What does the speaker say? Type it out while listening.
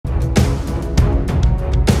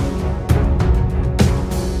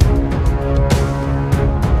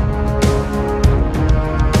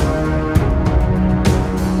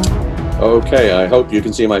Okay, I hope you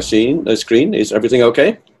can see my screen. Is everything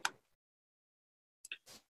okay?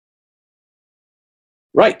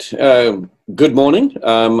 Right. Good morning.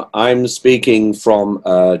 I'm speaking from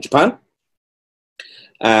Japan.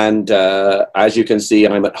 And as you can see,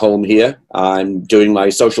 I'm at home here. I'm doing my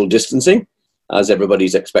social distancing, as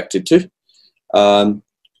everybody's expected to.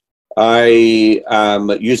 I am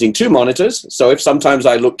using two monitors. So if sometimes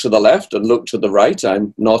I look to the left and look to the right,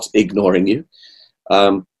 I'm not ignoring you.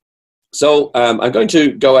 I'm going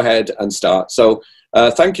to go ahead and start. So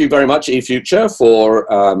thank you very much, eFuture, for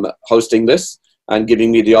hosting this and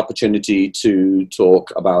giving me the opportunity to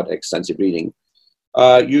talk about extensive reading.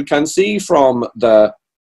 You can see from the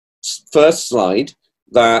first slide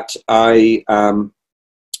that I am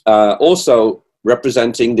also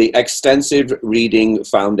representing the Extensive Reading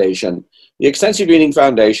Foundation. The Extensive Reading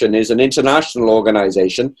Foundation is an international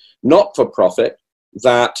organization, not for profit,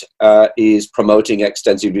 that is promoting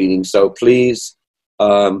extensive reading. So please,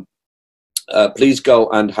 please go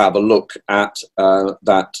and have a look at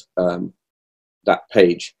that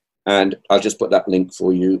page. And I'll just put that link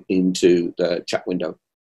for you into the chat window.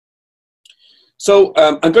 So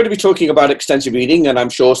I'm going to be talking about extensive reading, and I'm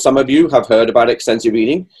sure some of you have heard about extensive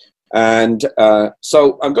reading. And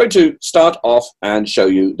so I'm going to start off and show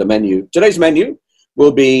you the menu. Today's menu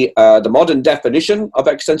will be the modern definition of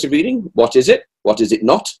extensive reading. What is it? What is it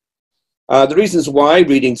not? The reasons why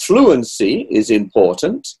reading fluency is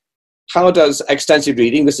important. How does extensive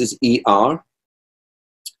reading, this is ER,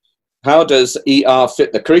 how does ER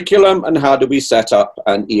fit the curriculum, and how do we set up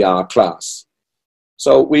an ER class?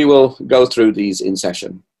 So we will go through these in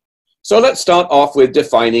session. So let's start off with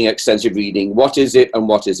defining extensive reading. What is it and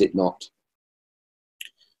what is it not?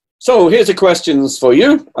 So here's the questions for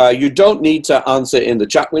you. You don't need to answer in the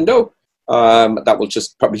chat window. That will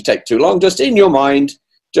just probably take too long. Just in your mind,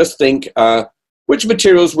 just think, which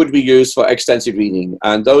materials would we use for extensive reading?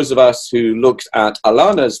 And those of us who looked at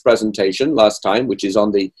Alana's presentation last time, which is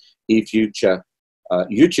on the eFuture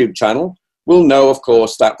YouTube channel, will know, of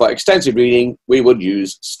course, that for extensive reading, we would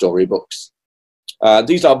use storybooks.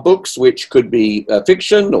 These are books which could be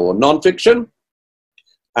fiction or non-fiction,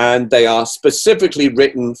 and they are specifically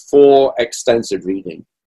written for extensive reading.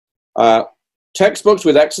 Textbooks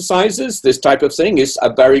with exercises, this type of thing, is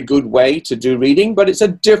a very good way to do reading, but it's a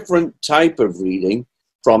different type of reading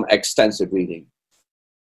from extensive reading.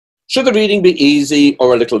 Should the reading be easy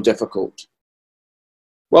or a little difficult?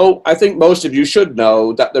 Well, I think most of you should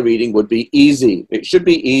know that the reading would be easy. It should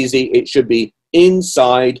be easy. It should be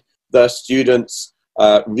inside the student's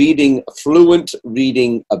fluent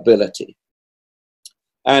reading ability.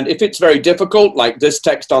 And if it's very difficult, like this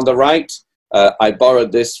text on the right, I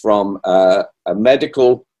borrowed this from a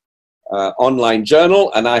medical online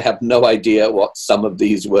journal, and I have no idea what some of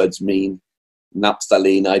these words mean.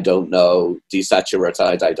 Naphthalene, I don't know.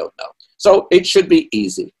 Desaturatide, I don't know. So it should be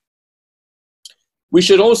easy. We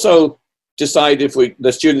should also decide if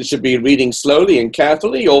the students should be reading slowly and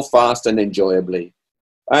carefully or fast and enjoyably.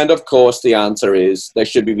 And of course, the answer is they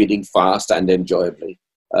should be reading fast and enjoyably.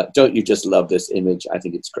 Don't you just love this image? I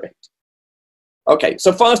think it's great. Okay,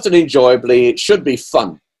 so fast and enjoyably, it should be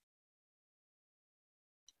fun.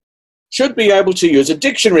 Should be able to use a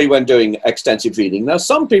dictionary when doing extensive reading. Now,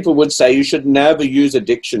 some people would say you should never use a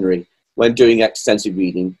dictionary when doing extensive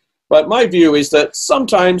reading. But my view is that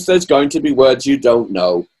sometimes there's going to be words you don't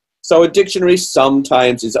know. So a dictionary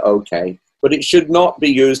sometimes is okay, but it should not be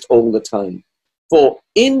used all the time. For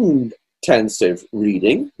intensive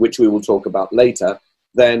reading, which we will talk about later,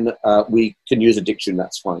 then we can use a dictionary,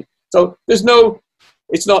 that's fine. So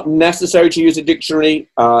it's not necessary to use a dictionary.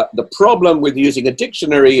 The problem with using a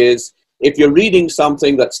dictionary is if you're reading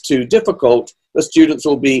something that's too difficult, the students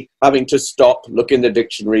will be having to stop, look in the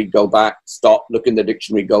dictionary, go back, stop, look in the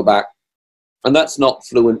dictionary, go back. And that's not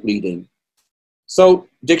fluent reading. So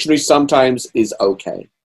dictionary sometimes is okay.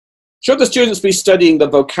 Should the students be studying the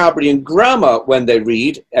vocabulary and grammar when they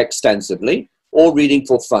read extensively or reading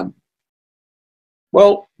for fun?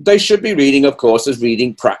 Well, they should be reading, of course, as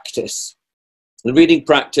reading practice. In reading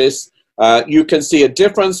practice, you can see a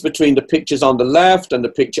difference between the pictures on the left and the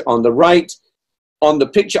picture on the right. On the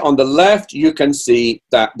picture on the left, you can see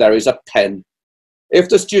that there is a pen. If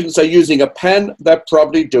the students are using a pen, they're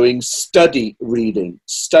probably doing study reading.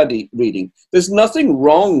 Study reading. There's nothing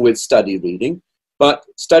wrong with study reading, but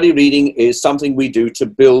study reading is something we do to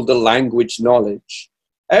build the language knowledge.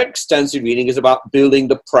 Extensive reading is about building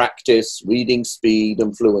the practice, reading speed,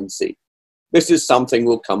 and fluency. This is something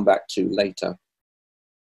we'll come back to later.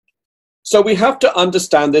 So we have to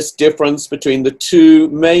understand this difference between the two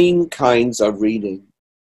main kinds of reading.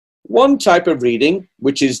 One type of reading,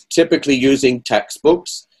 which is typically using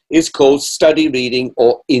textbooks, is called study reading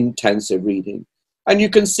or intensive reading. And you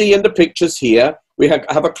can see in the pictures here, we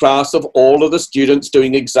have a class of all of the students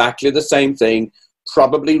doing exactly the same thing,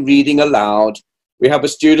 probably reading aloud. We have a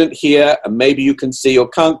student here, and maybe you can see or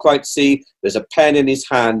can't quite see, there's a pen in his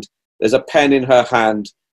hand, there's a pen in her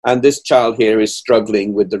hand, and this child here is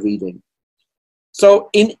struggling with the reading. So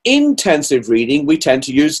in intensive reading, we tend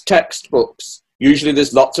to use textbooks. Usually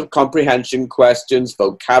there's lots of comprehension questions,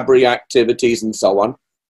 vocabulary activities, and so on.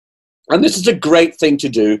 And this is a great thing to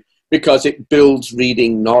do because it builds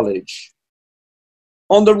reading knowledge.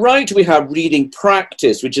 On the right, we have reading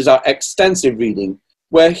practice, which is our extensive reading,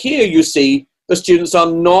 where here you see the students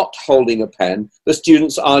are not holding a pen. The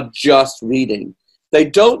students are just reading. They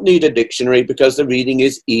don't need a dictionary because the reading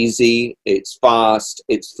is easy, it's fast,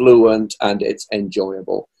 it's fluent, and it's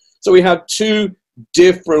enjoyable. So we have two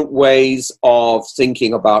different ways of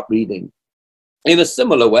thinking about reading. In a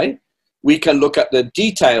similar way, we can look at the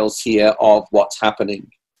details here of what's happening.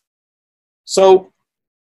 So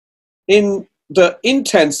in the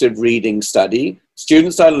intensive reading study,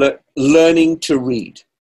 students are learning to read.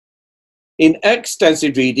 In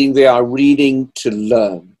extensive reading, they are reading to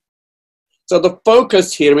learn. So the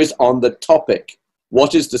focus here is on the topic.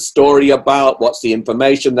 What is the story about? What's the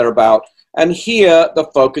information they're about? And here the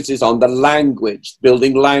focus is on the language,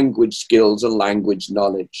 building language skills and language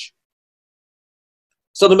knowledge.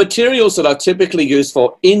 So the materials that are typically used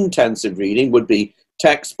for intensive reading would be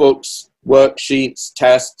textbooks, worksheets,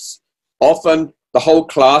 tests. Often the whole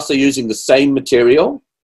class are using the same material.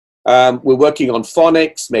 We're working on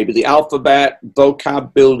phonics, maybe the alphabet,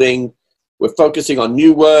 vocab building. We're focusing on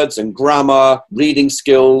new words and grammar, reading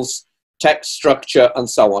skills, text structure, and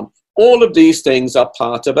so on. All of these things are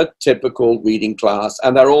part of a typical reading class,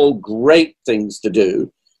 and they're all great things to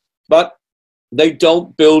do, but they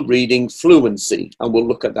don't build reading fluency, and we'll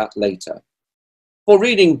look at that later. For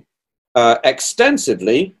reading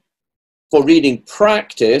extensively, for reading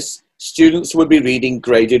practice, students would be reading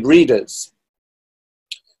graded readers.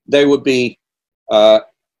 They would be,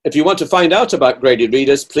 if you want to find out about graded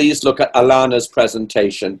readers, please look at Alana's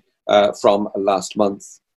presentation from last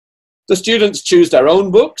month. The students choose their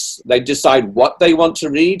own books. They decide what they want to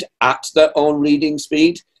read at their own reading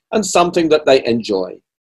speed and something that they enjoy.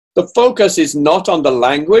 The focus is not on the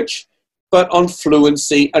language, but on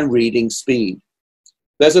fluency and reading speed.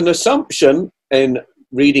 There's an assumption in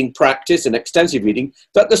reading practice and extensive reading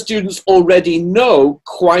that the students already know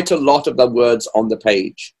quite a lot of the words on the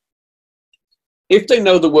page. If they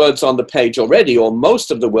know the words on the page already, or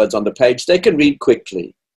most of the words on the page, they can read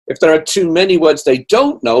quickly. If there are too many words they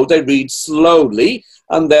don't know, they read slowly,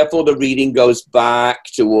 and therefore the reading goes back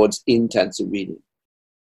towards intensive reading.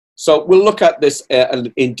 So we'll look at this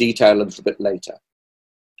in detail a little bit later.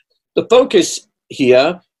 The focus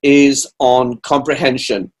here is on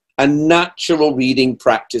comprehension and natural reading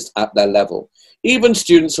practice at their level. Even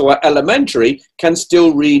students who are elementary can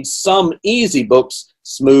still read some easy books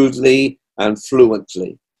smoothly and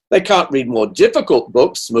fluently. They can't read more difficult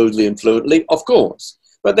books smoothly and fluently, of course,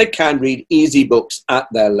 but they can read easy books at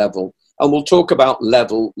their level, and we'll talk about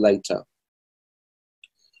level later.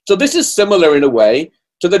 So this is similar in a way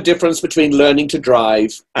to the difference between learning to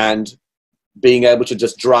drive and being able to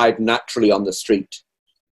just drive naturally on the street.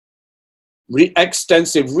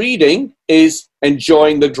 Extensive reading is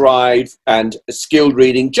enjoying the drive, and skilled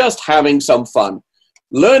reading, just having some fun.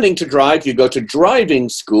 Learning to drive, you go to driving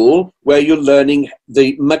school where you're learning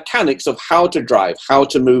the mechanics of how to drive, how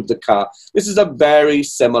to move the car. This is a very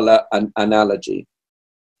similar analogy.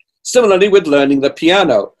 Similarly with learning the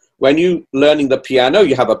piano. When you're learning the piano,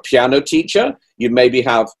 you have a piano teacher. You maybe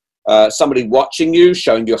have somebody watching you,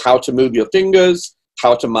 showing you how to move your fingers,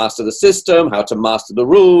 how to master the system, how to master the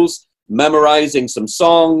rules, memorizing some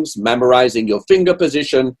songs, memorizing your finger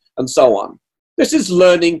position, and so on. This is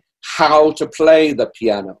learning how to play the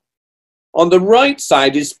piano. On the right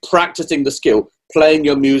side is practicing the skill, playing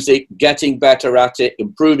your music, getting better at it,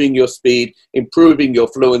 improving your speed, improving your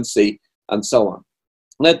fluency, and so on.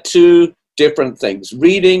 They're two different things.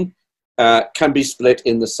 Reading can be split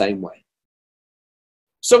in the same way.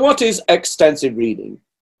 So what is extensive reading?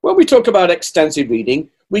 When we talk about extensive reading,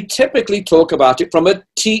 we typically talk about it from a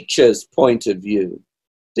teacher's point of view.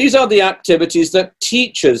 These are the activities that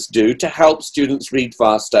teachers do to help students read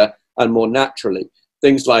faster and more naturally.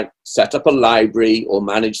 Things like set up a library or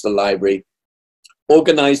manage the library,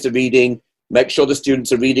 organize the reading, make sure the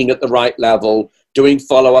students are reading at the right level, doing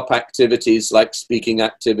follow-up activities like speaking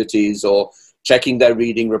activities or checking their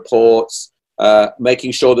reading reports,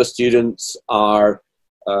 making sure the students are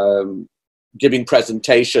giving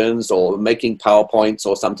presentations or making PowerPoints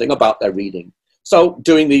or something about their reading. So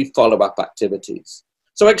doing the follow-up activities.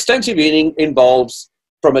 So extensive reading involves,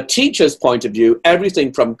 from a teacher's point of view,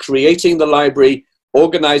 everything from creating the library,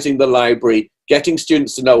 organizing the library, getting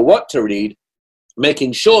students to know what to read,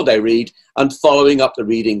 making sure they read, and following up the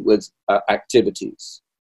reading with activities.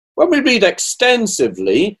 When we read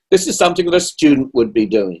extensively, this is something that a student would be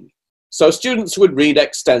doing. So students would read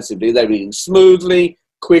extensively. They're reading smoothly,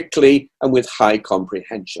 quickly, and with high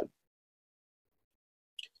comprehension.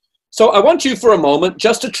 So I want you for a moment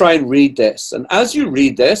just to try and read this. And as you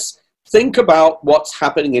read this, think about what's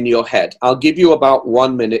happening in your head. I'll give you about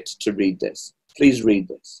 1 minute to read this. Please read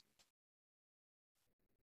this.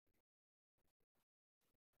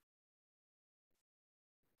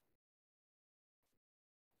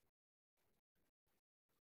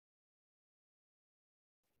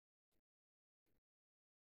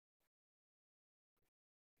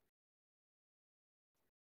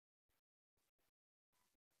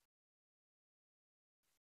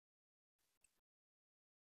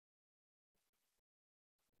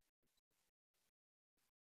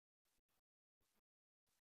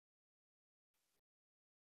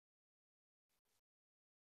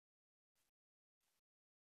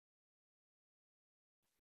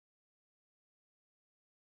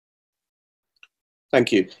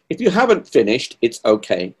 Thank you. If you haven't finished, it's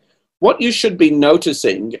okay. What you should be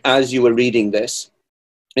noticing as you were reading this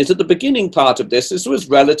is at the beginning part of this was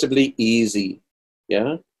relatively easy,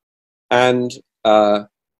 yeah? And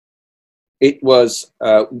it was,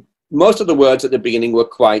 most of the words at the beginning were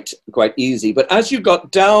quite easy, but as you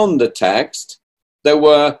got down the text, there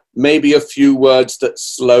were maybe a few words that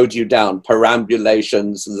slowed you down.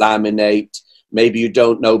 Perambulations, laminate, maybe you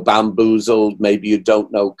don't know bamboozled, maybe you don't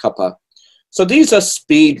know cuppa. So these are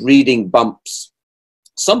speed reading bumps.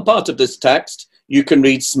 Some part of this text you can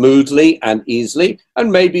read smoothly and easily,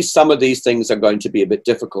 and maybe some of these things are going to be a bit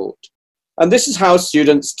difficult. And this is how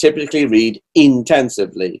students typically read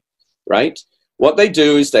intensively, right? What they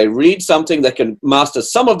do is they read something, they can master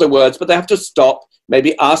some of the words, but they have to stop,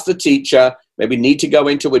 maybe ask the teacher, maybe need to go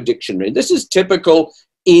into a dictionary. This is typical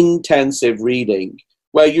intensive reading,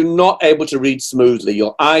 where you're not able to read smoothly.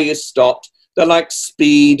 Your eye is stopped. They're like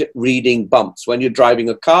speed reading bumps. When you're driving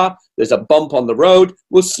a car, there's a bump on the road,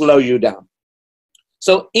 will slow you down.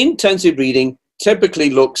 So intensive reading typically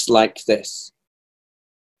looks like this.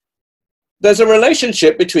 There's a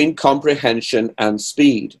relationship between comprehension and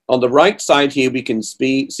speed. On the right side here, we can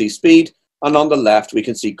see speed, and on the left, we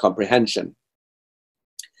can see comprehension.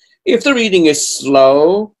 If the reading is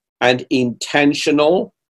slow and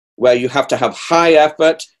intentional, where you have to have high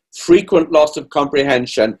effort, frequent loss of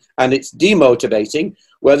comprehension, and it's demotivating,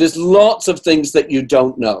 where there's lots of things that you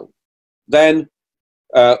don't know, then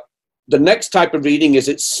the next type of reading is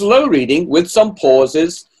it's slow reading with some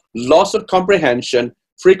pauses, loss of comprehension,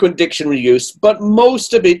 frequent dictionary use, but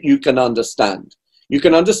most of it you can understand. You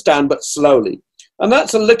can understand, but slowly. And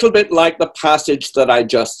that's a little bit like the passage that I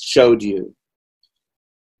just showed you.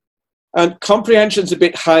 And comprehension's a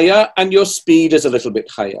bit higher, and your speed is a little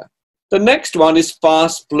bit higher. The next one is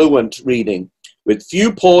fast, fluent reading. With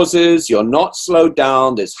few pauses, you're not slowed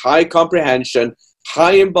down, there's high comprehension,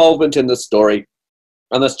 high involvement in the story,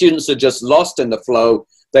 and the students are just lost in the flow.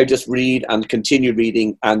 They just read and continue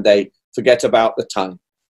reading, and they forget about the time.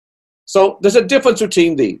 So there's a difference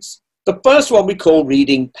between these. The first one we call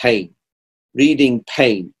reading pain. Reading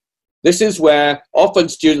pain. This is where often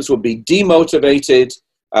students will be demotivated,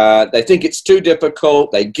 they think it's too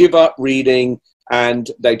difficult, they give up reading,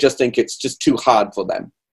 and they just think it's just too hard for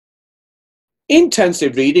them.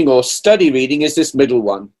 Intensive reading or study reading is this middle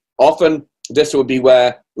one. Often this will be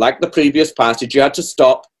where, like the previous passage, you had to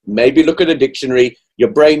stop, maybe look at a dictionary, your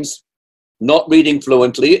brain's not reading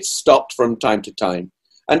fluently, it's stopped from time to time.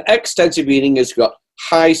 And extensive reading has got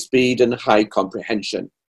high speed and high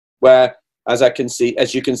comprehension, where, as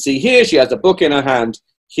you can see here, she has a book in her hand,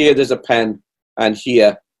 here there's a pen, and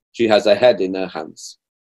here she has a head in her hands.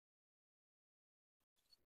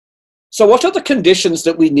 So what are the conditions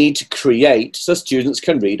that we need to create so students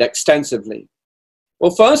can read extensively?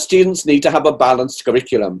 Well, first, students need to have a balanced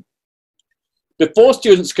curriculum. Before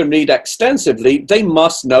students can read extensively, they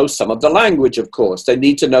must know some of the language, of course. They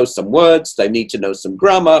need to know some words, they need to know some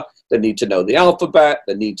grammar, they need to know the alphabet,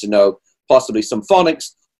 they need to know possibly some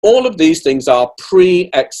phonics. All of these things are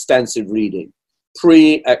pre-extensive reading.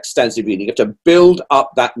 Pre-extensive reading. You have to build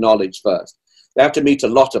up that knowledge first. They have to meet a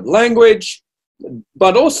lot of language,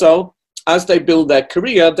 but also, as they build their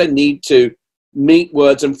career, they need to meet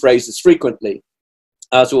words and phrases frequently.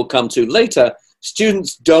 As we'll come to later,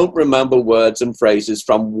 students don't remember words and phrases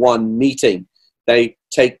from one meeting. They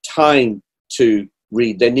take time to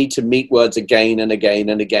read. They need to meet words again and again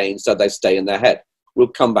and again so they stay in their head. We'll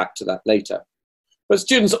come back to that later. But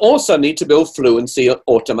students also need to build fluency or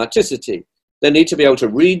automaticity. They need to be able to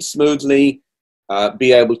read smoothly,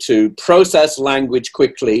 be able to process language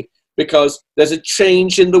quickly, because there's a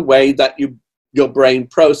change in the way that your brain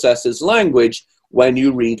processes language when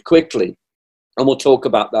you read quickly. And we'll talk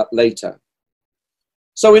about that later.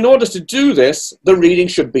 So in order to do this, the reading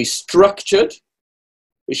should be structured.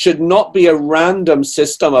 It should not be a random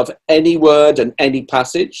system of any word and any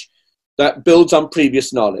passage that builds on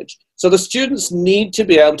previous knowledge. So the students need to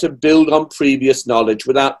be able to build on previous knowledge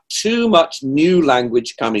without too much new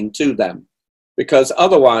language coming to them, because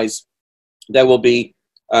otherwise there will be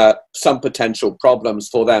some potential problems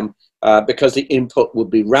for them because the input would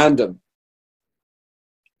be random.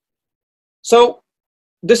 So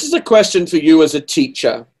this is a question for you as a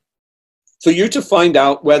teacher, for you to find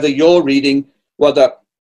out whether you're reading, what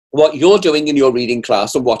you're doing in your reading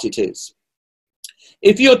class and what it is.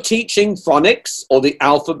 If you're teaching phonics or the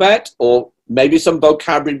alphabet, or maybe some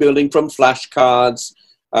vocabulary building from flashcards,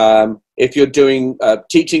 if you're doing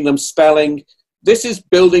teaching them spelling, this is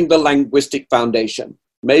building the linguistic foundation.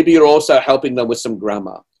 Maybe you're also helping them with some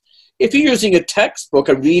grammar. If you're using a textbook,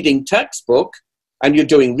 a reading textbook, and you're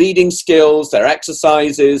doing reading skills, their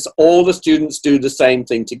exercises, all the students do the same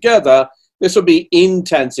thing together, this will be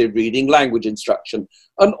intensive reading language instruction.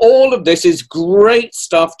 And all of this is great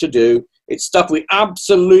stuff to do. It's stuff we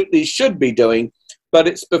absolutely should be doing, but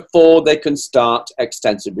it's before they can start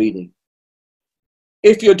extensive reading.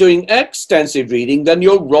 If you're doing extensive reading, then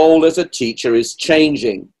your role as a teacher is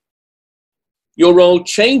changing. Your role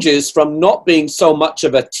changes from not being so much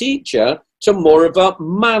of a teacher to more of a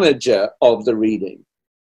manager of the reading.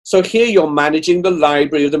 So here you're managing the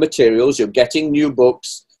library of the materials, you're getting new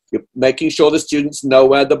books, you're making sure the students know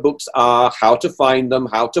where the books are, how to find them,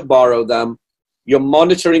 how to borrow them. You're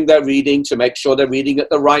monitoring their reading to make sure they're reading at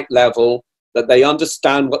the right level, that they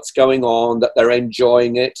understand what's going on, that they're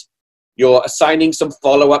enjoying it. You're assigning some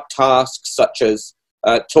follow-up tasks, such as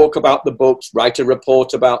talk about the books, write a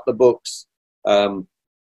report about the books,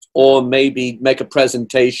 or maybe make a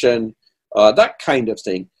presentation, that kind of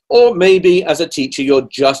thing. Or maybe as a teacher, you're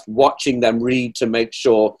just watching them read to make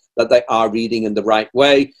sure that they are reading in the right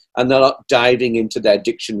way and they're not diving into their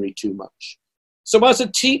dictionary too much. So as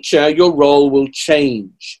a teacher, your role will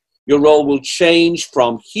change. Your role will change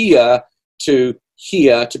from here to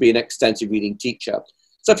be an extensive reading teacher.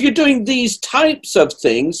 So if you're doing these types of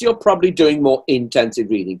things, you're probably doing more intensive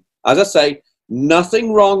reading. As I say,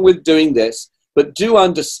 nothing wrong with doing this, but do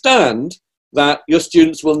understand that your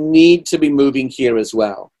students will need to be moving here as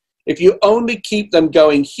well. If you only keep them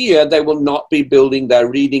going here, they will not be building their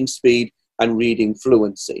reading speed and reading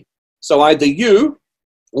fluency. So either you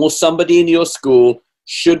or somebody in your school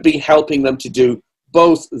should be helping them to do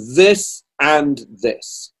both this and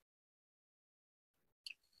this.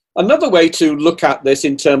 Another way to look at this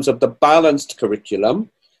in terms of the balanced curriculum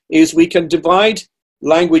is we can divide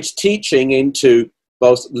language teaching into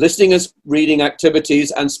both listening and reading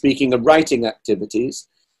activities and speaking and writing activities.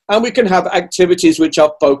 And we can have activities which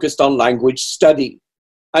are focused on language study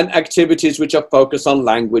and activities which are focused on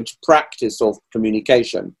language practice or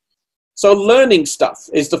communication. So learning stuff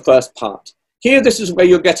is the first part. Here, this is where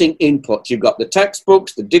you're getting input. You've got the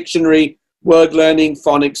textbooks, the dictionary, word learning,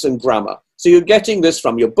 phonics, and grammar. So you're getting this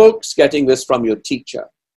from your books, getting this from your teacher.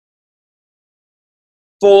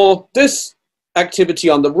 For this activity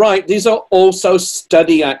on the right, these are also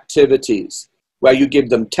study activities where you give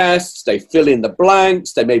them tests, they fill in the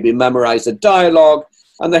blanks, they maybe memorize a dialogue,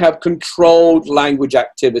 and they have controlled language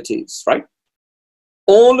activities, right?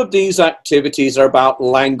 All of these activities are about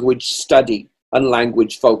language study and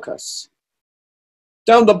language focus.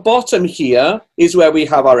 Down the bottom here is where we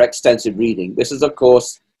have our extensive reading. This is, of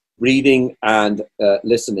course, reading and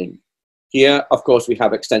listening. Here, of course, we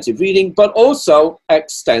have extensive reading, but also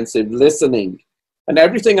extensive listening. And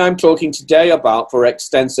everything I'm talking today about for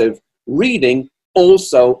extensive reading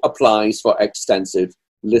also applies for extensive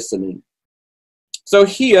listening. So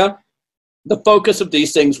here, the focus of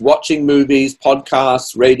these things, watching movies,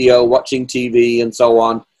 podcasts, radio, watching TV, and so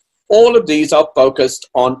on, all of these are focused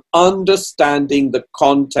on understanding the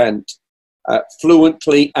content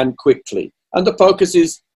fluently and quickly. And the focus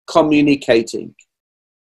is communicating.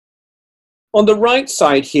 On the right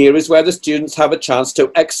side here is where the students have a chance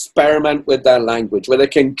to experiment with their language, where they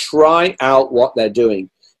can try out what they're doing,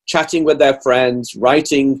 chatting with their friends,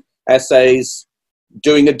 writing essays,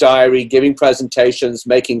 doing a diary, giving presentations,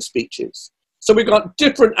 making speeches. So we've got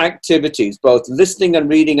different activities, both listening and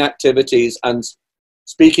reading activities and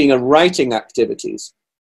speaking and writing activities.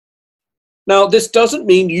 Now, this doesn't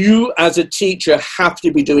mean you as a teacher have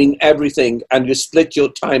to be doing everything and you split your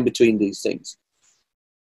time between these things.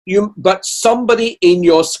 but somebody in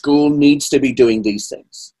your school needs to be doing these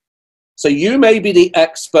things. So you may be the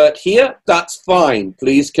expert here, that's fine.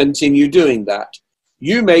 Please continue doing that.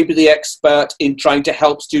 You may be the expert in trying to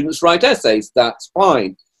help students write essays, that's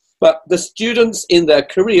fine. But the students in their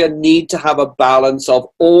career need to have a balance of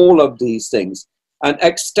all of these things. And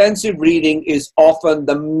extensive reading is often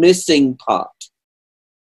the missing part.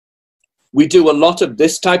 We do a lot of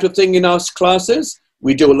this type of thing in our classes.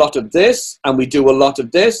 We do a lot of this, and we do a lot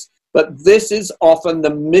of this. But this is often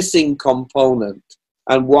the missing component,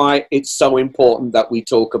 and why it's so important that we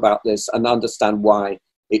talk about this and understand why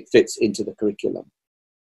it fits into the curriculum.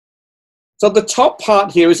 So the top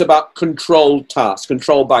part here is about controlled tasks,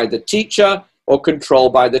 controlled by the teacher or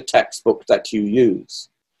controlled by the textbook that you use.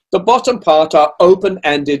 The bottom part are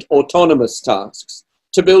open-ended autonomous tasks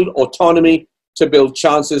to build autonomy, to build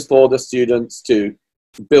chances for the students to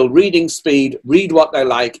build reading speed, read what they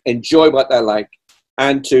like, enjoy what they like,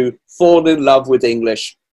 and to fall in love with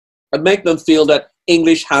English and make them feel that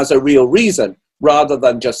English has a real reason rather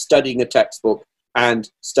than just studying a textbook and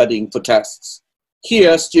studying for tests.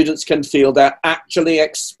 Here, students can feel they're actually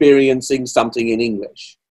experiencing something in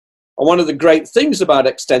English. And one of the great things about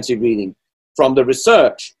extensive reading from the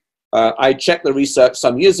research, I checked the research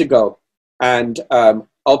some years ago, and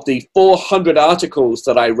of the 400 articles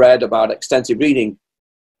that I read about extensive reading,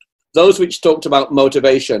 those which talked about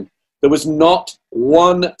motivation, there was not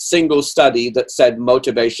one single study that said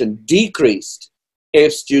motivation decreased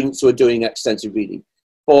if students were doing extensive reading.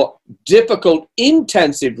 For difficult,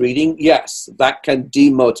 intensive reading, yes, that can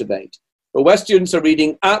demotivate. But where students are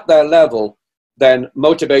reading at their level, then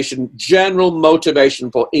motivation, general motivation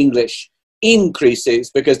for English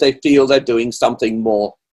increases because they feel they're doing something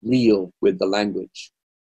more real with the language.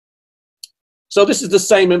 So this is the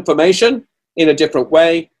same information in a different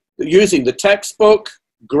way. Using the textbook,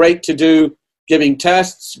 great to do. Giving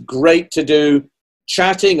tests, great to do.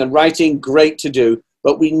 Chatting and writing, great to do.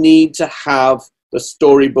 But we need to have the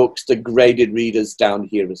storybooks, the graded readers down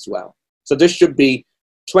here as well. So this should be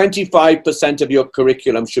 25% of your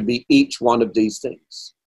curriculum should be each one of these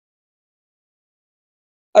things.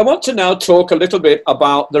 I want to now talk a little bit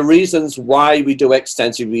about the reasons why we do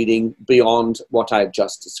extensive reading beyond what I've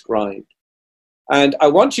just described. And I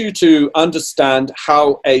want you to understand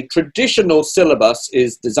how a traditional syllabus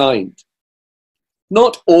is designed.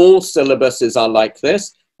 Not all syllabuses are like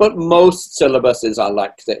this, but most syllabuses are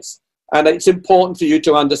like this. And it's important for you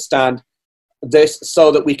to understand this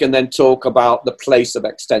so that we can then talk about the place of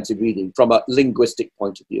extensive reading from a linguistic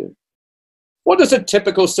point of view. What does a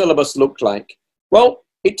typical syllabus look like? Well,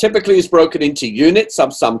 it typically is broken into units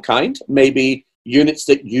of some kind, maybe units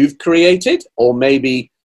that you've created, or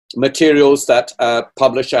maybe materials that a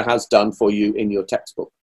publisher has done for you in your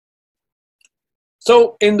textbook.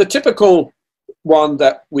 So in the typical one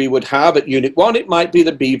that we would have at Unit 1, it might be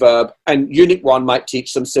the be verb, and Unit 1 might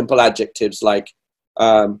teach some simple adjectives like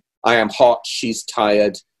I am hot, she's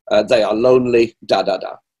tired, they are lonely, da da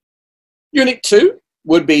da. Unit 2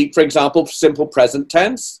 would be, for example, simple present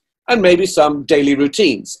tense, and maybe some daily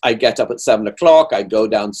routines. I get up at 7 o'clock, I go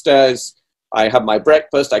downstairs, I have my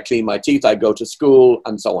breakfast, I clean my teeth, I go to school,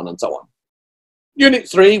 and so on and so on. Unit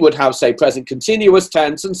 3 would have, say, present continuous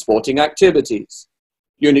tense and sporting activities.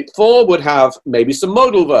 Unit 4 would have maybe some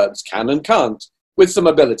modal verbs, can and can't, with some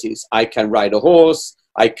abilities. I can ride a horse,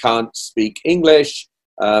 I can't speak English,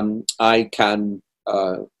 I can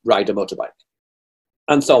ride a motorbike,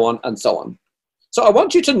 and so on and so on. So I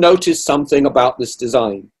want you to notice something about this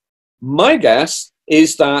design. My guess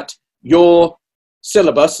is that your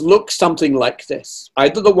syllabus looks something like this,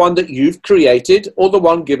 either the one that you've created or the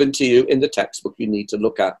one given to you in the textbook you need to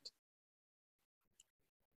look at.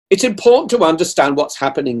 It's important to understand what's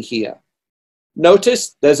happening here.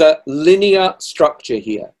 Notice there's a linear structure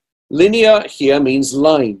here. Linear here means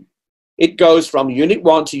line. It goes from Unit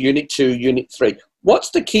 1 to Unit 2, Unit 3. What's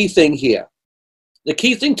the key thing here? The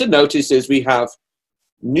key thing to notice is we have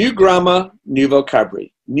new grammar, new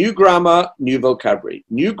vocabulary, new grammar, new vocabulary,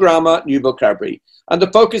 new grammar, new vocabulary. And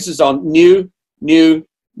the focus is on new, new,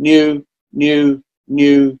 new, new,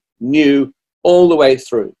 new, new, all the way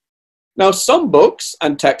through. Now, some books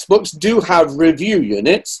and textbooks do have review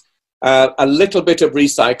units, a little bit of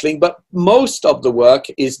recycling, but most of the work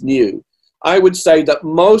is new. I would say that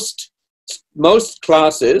most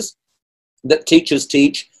classes that teachers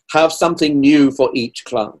teach have something new for each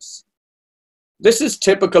class. This is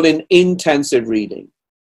typical in intensive reading.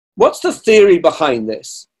 What's the theory behind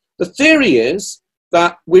this? The theory is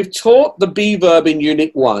that we've taught the be verb in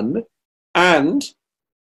Unit 1 and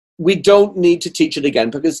we don't need to teach it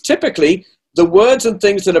again, because typically the words and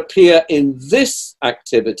things that appear in this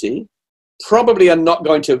activity probably are not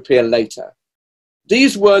going to appear later.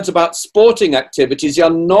 These words about sporting activities are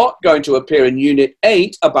not going to appear in Unit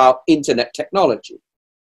 8 about internet technology.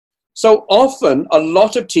 So often, a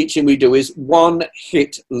lot of teaching we do is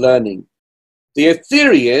one-hit learning. The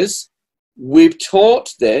theory is, we've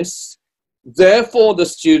taught this, therefore the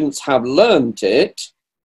students have learned it,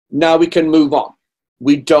 now we can move on.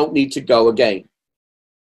 We don't need to go again.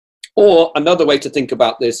 Or another way to think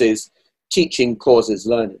about this is teaching causes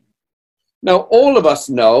learning. Now, all of us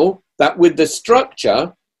know that with the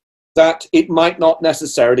structure, that it might not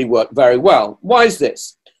necessarily work very well. Why is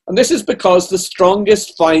this? And this is because the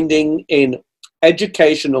strongest finding in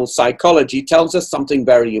educational psychology tells us something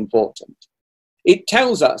very important. It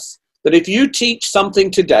tells us that if you teach something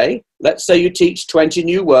today, let's say you teach 20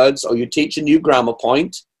 new words or you teach a new grammar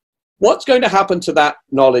point, what's going to happen to that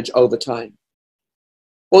knowledge over time?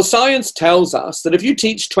 Well, science tells us that if you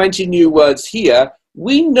teach 20 new words here,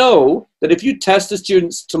 we know that if you test the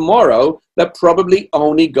students tomorrow, they're probably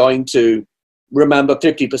only going to remember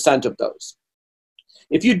 50% of those.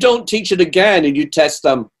 If you don't teach it again and you test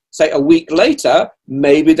them, say, a week later,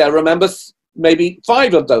 maybe they'll remember maybe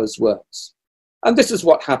 5 of those words. And this is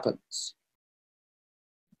what happens.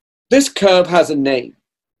 This curve has a name.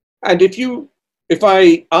 And if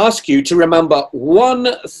I ask you to remember one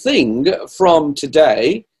thing from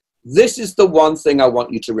today, this is the one thing I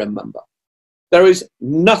want you to remember. There is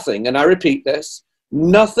nothing, and I repeat this,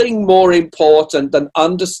 nothing more important than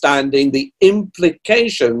understanding the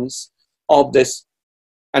implications of this,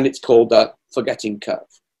 and it's called the forgetting curve.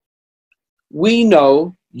 We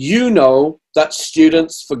know, you know, that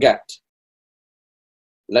students forget.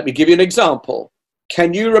 Let me give you an example.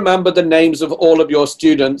 Can you remember the names of all of your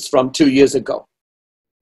students from 2 years ago?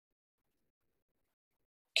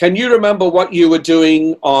 Can you remember what you were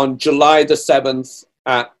doing on July the 7th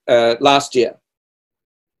last year?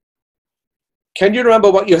 Can you remember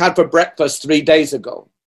what you had for breakfast 3 days ago?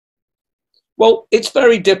 Well, it's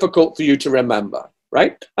very difficult for you to remember,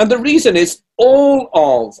 right? And the reason is all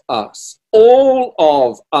of us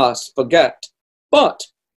forget. But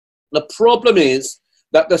the problem is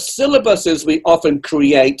that the syllabuses we often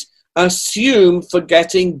create assume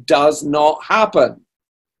forgetting does not happen,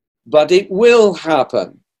 but it will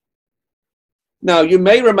happen. Now, you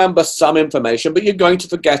may remember some information, but you're going to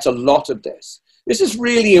forget a lot of this. This is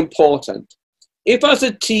really important. If as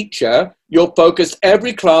a teacher, you're focused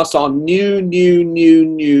every class on new,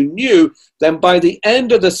 then by the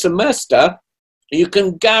end of the semester, you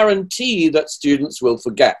can guarantee that students will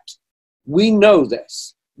forget. We know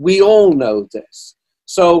this. We all know this.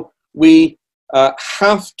 So we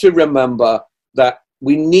have to remember that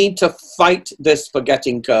we need to fight this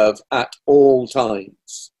forgetting curve at all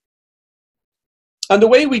times. And the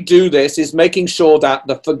way we do this is making sure that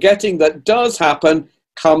the forgetting that does happen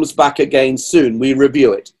comes back again soon. We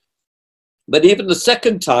review it. But even the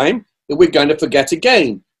second time, we're going to forget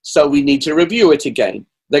again. So we need to review it again.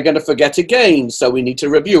 They're going to forget again. So we need to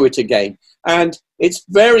review it again. And it's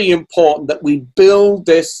very important that we build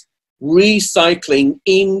this recycling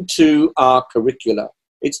into our curricula.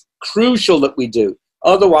 It's crucial that we do.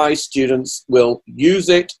 Otherwise, students will use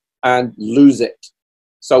it and lose it.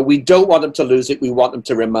 So we don't want them to lose it. We want them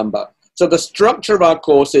to remember. So the structure of our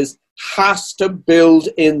courses has to build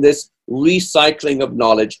in this recycling of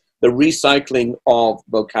knowledge, the recycling of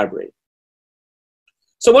vocabulary.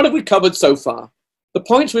 So what have we covered so far? The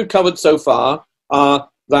points we've covered so far are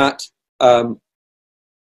that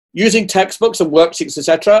using textbooks and worksheets,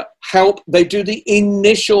 etc., they do the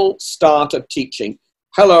initial start of teaching.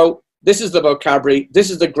 Hello, this is the vocabulary,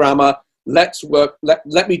 this is the grammar, let's work,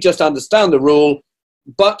 let me just understand the rule,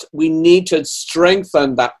 but we need to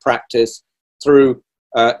strengthen that practice through,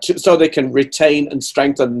 so they can retain and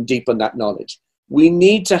strengthen and deepen that knowledge. We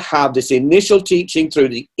need to have this initial teaching through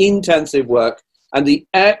the intensive work and the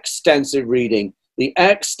extensive reading, the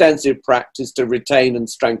extensive practice to retain and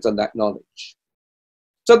strengthen that knowledge.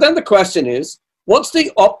 So then the question is, what's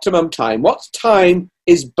the optimum time? What time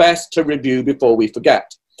is best to review before we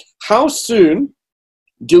forget? How soon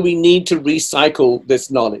do we need to recycle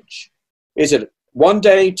this knowledge? Is it 1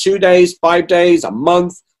 day, 2 days, 5 days, a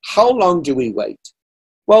month? How long do we wait?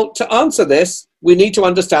 Well, to answer this, we need to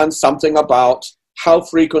understand something about how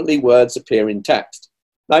frequently words appear in text.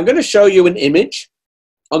 Now, I'm going to show you an image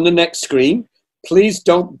on the next screen. Please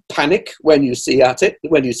don't panic when you see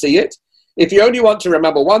it. If you only want to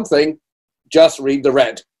remember one thing, just read the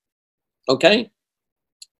red. Okay?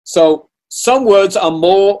 So some words are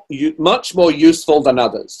much more useful than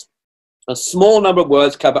others. A small number of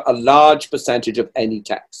words cover a large percentage of any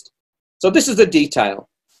text. So this is the detail.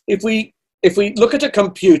 If we look at a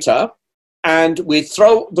computer, and we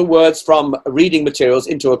throw the words from reading materials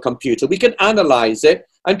into a computer, we can analyze it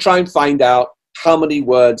and try and find out how many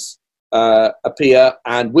words appear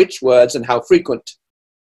and which words and how frequent.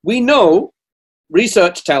 We know,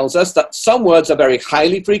 research tells us that some words are very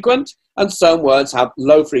highly frequent and some words have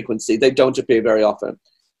low frequency. They don't appear very often.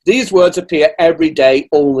 These words appear every day,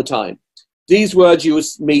 all the time. These words you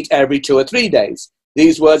meet every 2 or 3 days.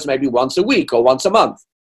 These words maybe once a week or once a month.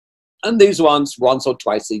 And these ones once or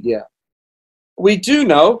twice a year. We do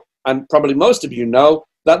know, and probably most of you know,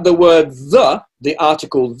 that the word the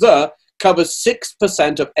article the, covers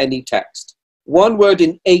 6% of any text. One word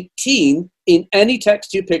in 18 in any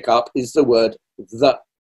text you pick up is the word the.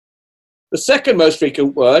 The second most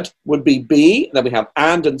frequent word would be be, then we have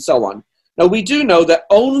and so on. Now we do know that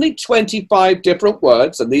only 25 different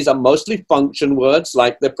words, and these are mostly function words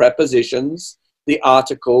like the prepositions, the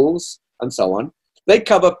articles, and so on, they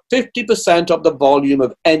cover 50% of the volume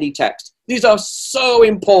of any text. These are so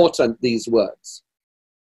important, these words.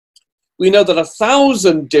 We know that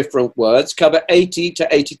 1,000 different words cover 80 to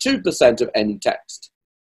 82% of any text.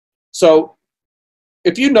 So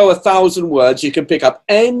if you know 1,000 words, you can pick up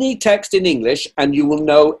any text in English and you will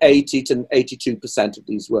know 80 to 82% of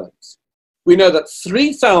these words. We know that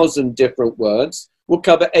 3,000 different words will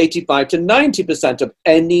cover 85 to 90% of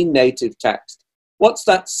any native text. What's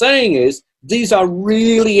that saying is, these are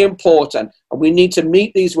really important, and we need to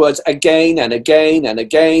meet these words again and again and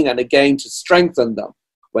again and again to strengthen them.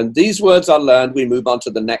 When these words are learned, we move on to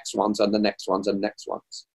the next ones and the next ones and next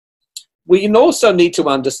ones. We also need to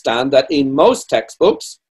understand that in most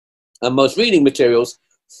textbooks and most reading materials,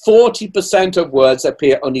 40% of words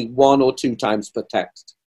appear only 1 or 2 times per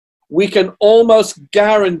text. We can almost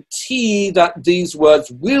guarantee that these words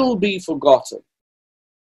will be forgotten.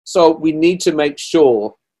 So we need to make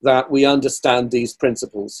sure that we understand these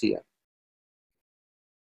principles here.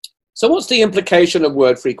 So what's the implication of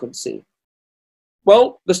word frequency?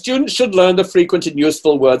 Well, the students should learn the frequent and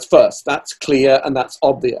useful words first. That's clear and that's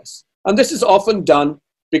obvious. And this is often done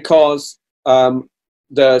because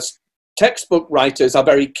the textbook writers are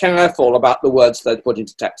very careful about the words they put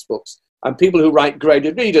into textbooks. And people who write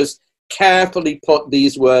graded readers carefully put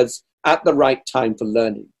these words at the right time for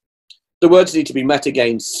learning. The words need to be met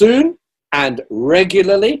again soon and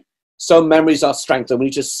regularly, so memories are strengthened. We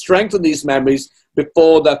need to strengthen these memories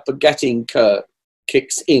before the forgetting curve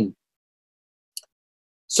kicks in.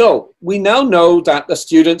 So we now know that the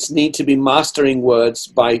students need to be mastering words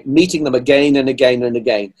by meeting them again and again and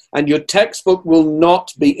again. And your textbook will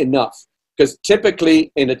not be enough, because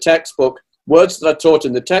typically in a textbook, words that are taught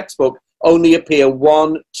in the textbook only appear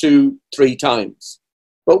 1, 2, 3 times.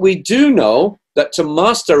 But we do know that to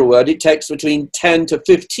master a word, it takes between 10 to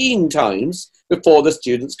 15 times before the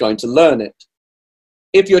student's going to learn it.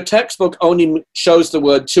 If your textbook only shows the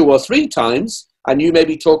word 2 or 3 times, and you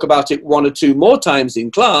maybe talk about it 1 or 2 more times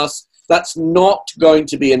in class, that's not going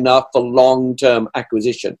to be enough for long-term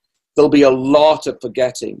acquisition. There'll be a lot of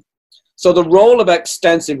forgetting. So the role of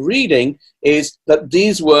extensive reading is that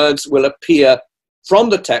these words will appear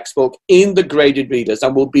from the textbook in the graded readers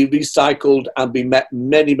and will be recycled and be met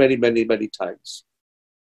many, many, many, many times.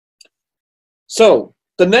 So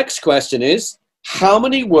the next question is, how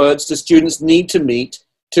many words do students need to meet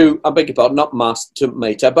to, I beg your pardon, not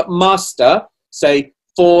master, say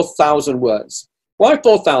 4,000 words? Why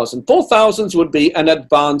 4,000? 4,000 would be an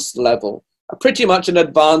advanced level. Pretty much an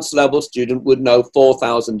advanced level student would know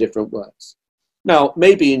 4,000 different words. Now,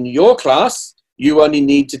 maybe in your class, you only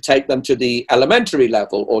need to take them to the elementary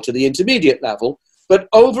level or to the intermediate level, but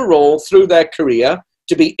overall, through their career,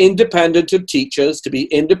 to be independent of teachers, to be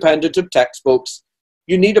independent of textbooks,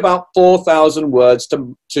 you need about 4,000 words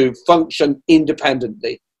to function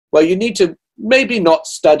independently. Well, you need to maybe not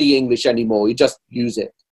study English anymore, you just use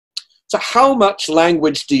it. So how much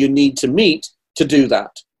language do you need to meet to do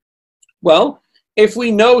that? Well, if we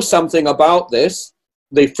know something about this,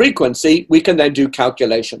 the frequency, we can then do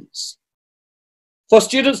calculations. For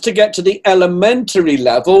students to get to the elementary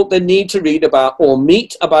level, they need to read about or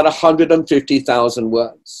meet about 150,000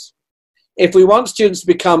 words. If we want students to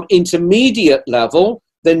become intermediate level,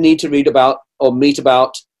 they need to read about or meet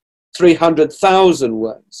about 300,000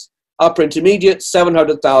 words. Upper intermediate,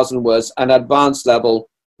 700,000 words, and advanced level,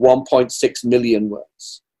 1.6 million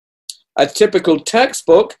words. A typical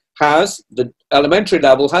textbook has, the elementary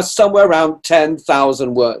level has somewhere around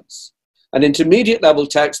 10,000 words. An intermediate level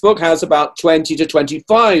textbook has about 20 to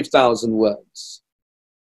 25,000 words.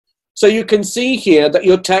 So you can see here that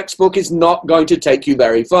your textbook is not going to take you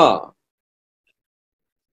very far.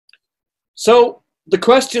 So the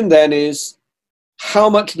question then is, how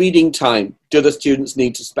much reading time do the students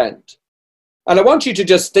need to spend? And I want you to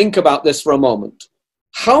just think about this for a moment.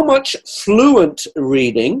 How much fluent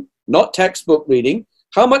reading, not textbook reading,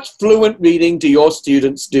 how much fluent reading do your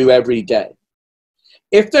students do every day?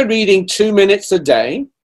 If they're reading 2 minutes a day,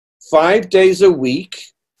 5 days a week,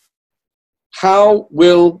 how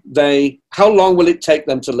long will it take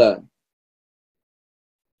them to learn?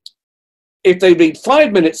 If they read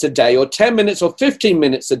 5 minutes a day or 10 minutes or 15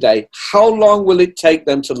 minutes a day, how long will it take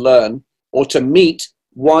them to learn or to meet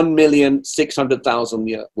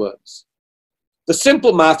 1,600,000 words? The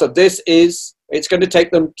simple math of this is it's going to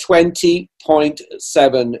take them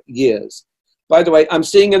 20.7 years. By the way, I'm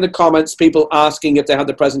seeing in the comments people asking if they have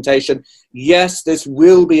the presentation. Yes, this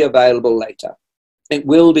will be available later. It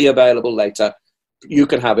will be available later. You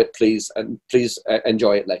can have it, please, and please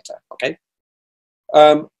enjoy it later, okay?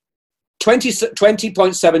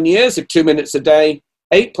 20.7 years of 2 minutes a day,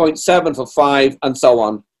 8.7 for 5, and so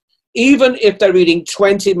on. Even if they're reading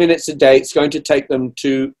 20 minutes a day, it's going to take them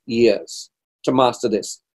 2 years to master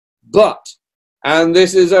this. But, and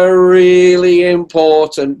this is a really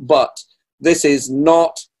important but, this is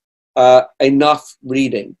not enough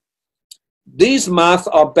reading. These math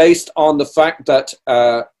are based on the fact that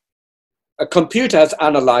a computer has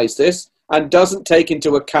analyzed this and doesn't take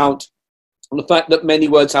into account the fact that many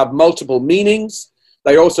words have multiple meanings.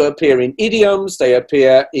 They also appear in idioms, they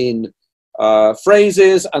appear in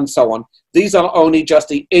phrases, and so on. These are only just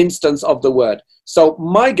the instance of the word. So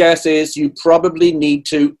my guess is you probably need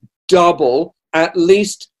to double, at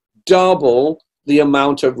least double, the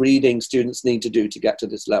amount of reading students need to do to get to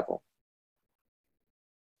this level.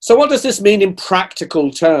 So what does this mean in practical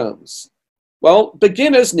terms? Well,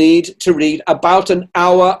 beginners need to read about an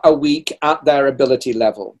hour a week at their ability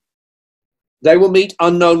level. They will meet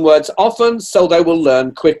unknown words often, so they will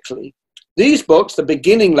learn quickly. These books, the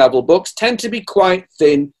beginning level books, tend to be quite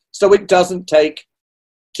thin, so it doesn't take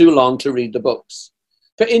too long to read the books.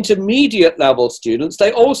 For intermediate level students,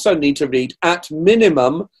 they also need to read at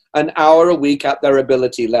minimum an hour a week at their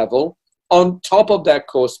ability level on top of their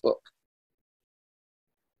course book.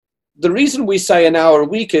 The reason we say an hour a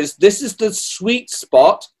week is this is the sweet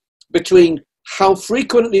spot between how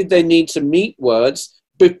frequently they need to meet words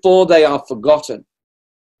before they are forgotten.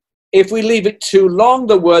 If we leave it too long,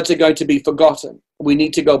 the words are going to be forgotten. We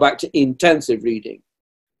need to go back to intensive reading.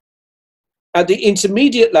 At the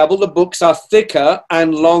intermediate level, the books are thicker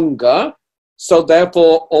and longer. So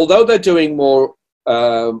therefore, although they're doing more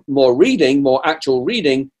reading, more actual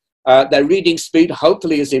reading, their reading speed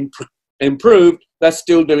hopefully is improved. They're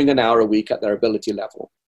still doing an hour a week at their ability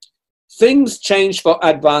level. Things change for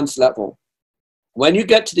advanced level. When you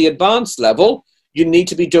get to the advanced level, you need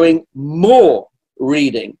to be doing more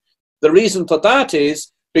reading. The reason for that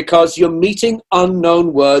is because you're meeting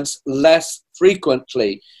unknown words less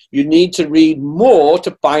frequently. You need to read more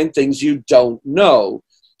to find things you don't know.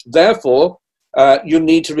 Therefore, you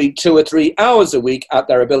need to read 2 or 3 hours a week at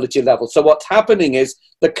their ability level. So what's happening is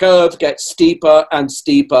the curve gets steeper and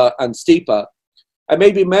steeper and steeper. And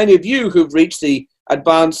maybe many of you who've reached the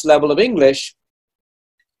advanced level of English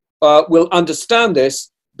will understand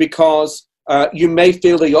this because you may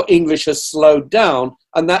feel that your English has slowed down,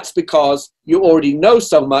 and that's because you already know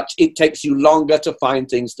so much, it takes you longer to find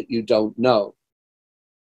things that you don't know.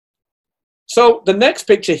 So the next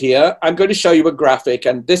picture here, I'm going to show you a graphic,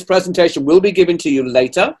 and this presentation will be given to you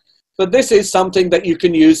later, but this is something that you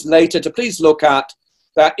can use later to please look at,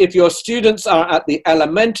 that if your students are at the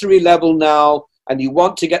elementary level now, and you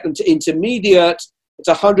want to get them to intermediate, it's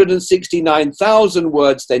 169,000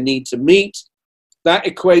 words they need to meet. That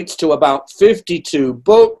equates to about 52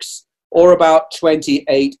 books or about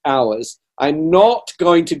 28 hours. I'm not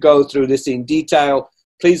going to go through this in detail.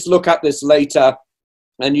 Please look at this later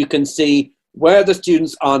and you can see where the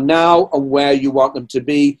students are now and where you want them to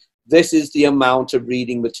be. This is the amount of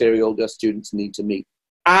reading material the students need to meet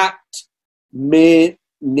at minimum.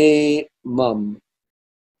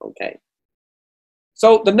 Okay.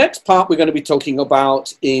 So the next part we're going to be talking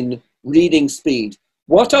about in reading speed.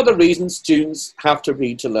 What are the reasons students have to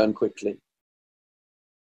read to learn quickly?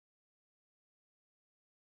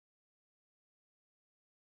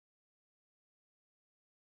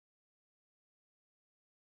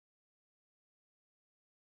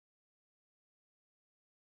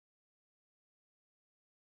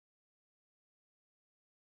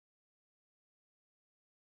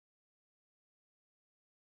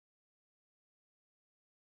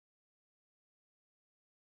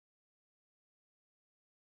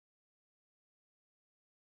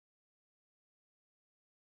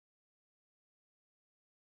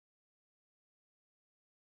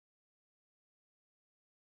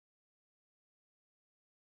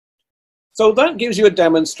 So that gives you a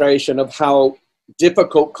demonstration of how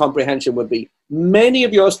difficult comprehension would be. Many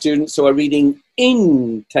of your students who are reading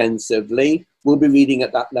intensively will be reading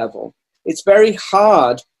at that level. It's very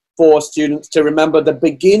hard for students to remember the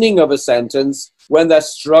beginning of a sentence when they're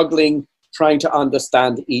struggling trying to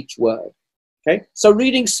understand each word. Okay, so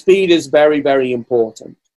reading speed is very, very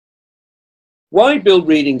important. Why build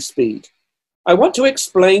reading speed? I want to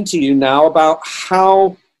explain to you now about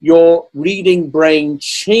how your reading brain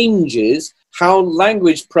changes, how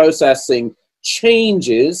language processing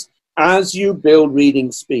changes as you build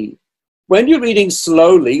reading speed. When you're reading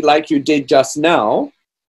slowly, like you did just now,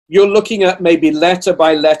 you're looking at maybe letter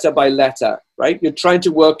by letter by letter, right? You're trying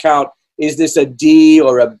to work out, is this a D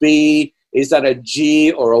or a B? Is that a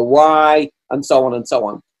G or a Y? And so on and so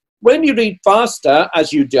on. When you read faster,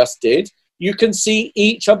 as you just did, you can see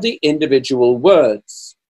each of the individual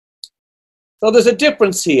words. So there's a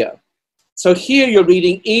difference here. So here you're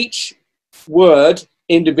reading each word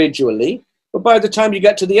individually, but by the time you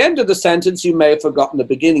get to the end of the sentence, you may have forgotten the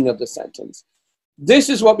beginning of the sentence. This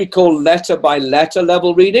is what we call letter by letter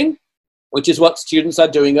level reading, which is what students are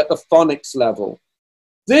doing at the phonics level.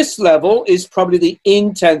 This level is probably the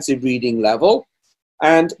intensive reading level,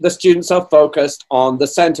 and the students are focused on the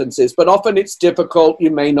sentences, but often it's difficult.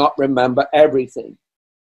 You may not remember everything.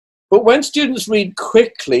 But when students read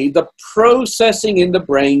quickly, the processing in the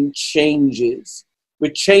brain changes.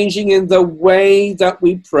 We're changing in the way that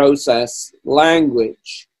we process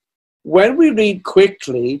language. When we read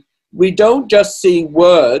quickly, we don't just see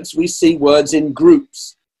words, we see words in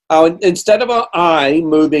groups. Instead of our eye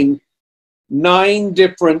moving 9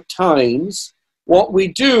 different times, what we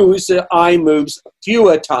do is the eye moves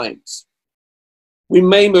fewer times. We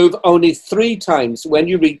may move only 3 times. When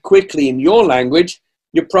you read quickly in your language,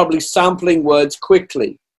 you're probably sampling words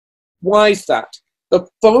quickly. Why is that? The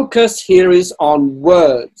focus here is on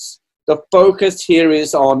words. The focus here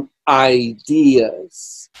is on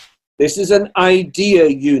ideas. This is an idea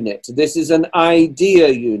unit. This is an idea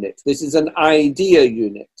unit. This is an idea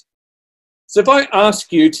unit. So if I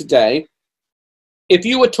ask you today, if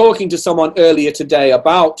you were talking to someone earlier today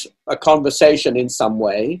about a conversation in some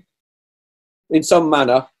way, in some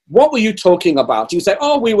manner, what were you talking about? You say,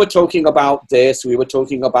 oh, we were talking about this, we were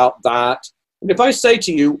talking about that. And if I say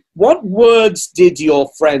to you, what words did your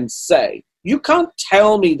friend say? You can't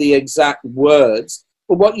tell me the exact words,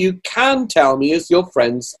 but what you can tell me is your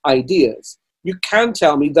friend's ideas. You can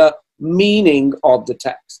tell me the meaning of the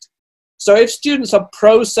text. So if students are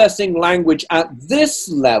processing language at this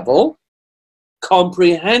level,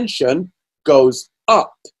 comprehension goes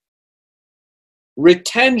up.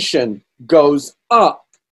 Retention goes up.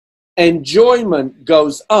 Enjoyment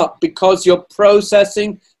goes up because you're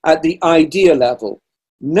processing at the idea level.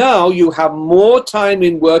 Now you have more time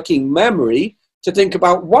in working memory to think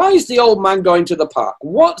about, why is the old man going to the park?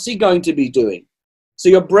 What's he going to be doing? So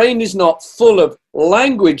your brain is not full of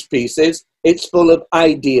language pieces, it's full of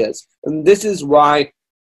ideas. And this is why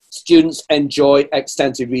students enjoy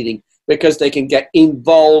extensive reading, because they can get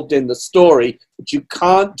involved in the story, which you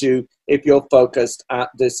can't do if you're focused at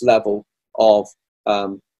this level of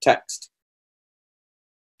text.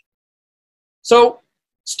 So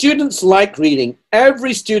students like reading.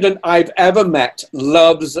 Every student I've ever met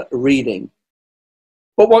loves reading.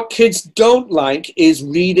 But what kids don't like is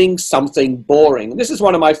reading something boring. This is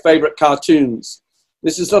one of my favorite cartoons.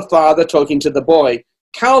 This is the father talking to the boy.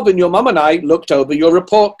 Calvin, your mum and I looked over your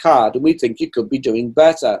report card and we think you could be doing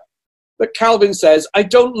better. But Calvin says, I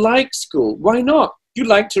don't like school. Why not? You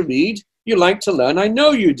like to read. You like to learn. I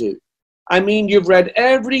know you do. I mean, you've read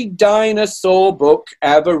every dinosaur book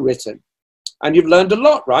ever written. And you've learned a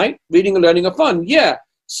lot, right? Reading and learning are fun. Yeah.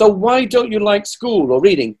 So why don't you like school or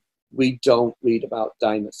reading? We don't read about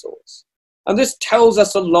dinosaurs. And this tells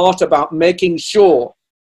us a lot about making sure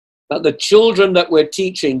that the children that we're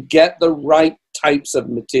teaching get the right types of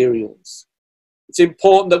materials. It's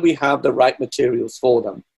important that we have the right materials for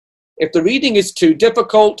them. If the reading is too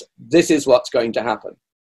difficult, this is what's going to happen,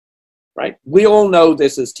 right? We all know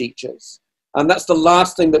this as teachers. And that's the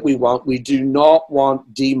last thing that we want. We do not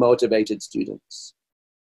want demotivated students.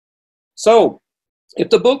 So if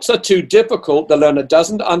the books are too difficult, the learner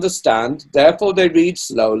doesn't understand, therefore they read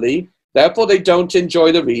slowly, therefore they don't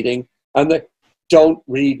enjoy the reading, and they don't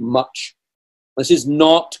read much. This is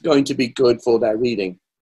not going to be good for their reading.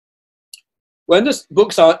 When the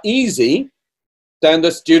books are easy, then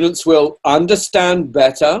the students will understand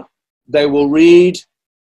better, they will read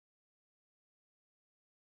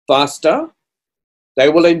faster, they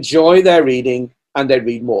will enjoy their reading, and they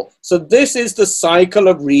read more. So this is the cycle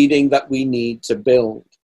of reading that we need to build.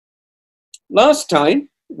 Last time,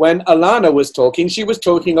 when Alana was talking, she was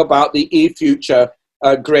talking about the eFuture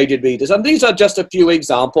graded readers. And these are just a few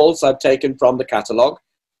examples I've taken from the catalogue.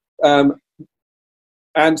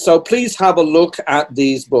 And so please have a look at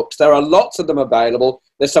these books. There are lots of them available.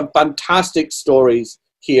 There's some fantastic stories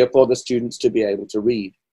here for the students to be able to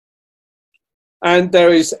read. And there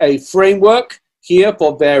is a framework here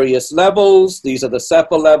for various levels. These are the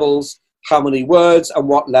SEPA levels, how many words and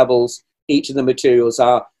what levels each of the materials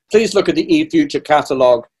are. Please look at the eFuture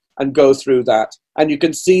catalogue and go through that. And you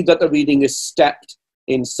can see that the reading is stepped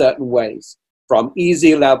in certain ways, from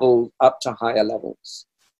easy level up to higher levels.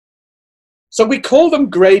 So we call them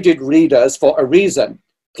graded readers for a reason.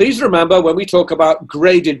 Please remember, when we talk about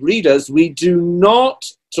graded readers, we do not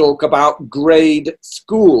talk about grade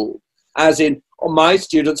school, as in, oh, my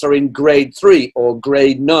students are in grade 3 or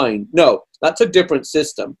grade 9. No, that's a different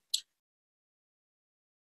system.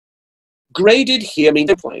 Graded here means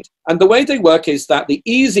different. And the way they work is that the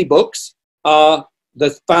easy books are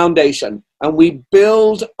the foundation, and we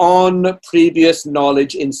build on previous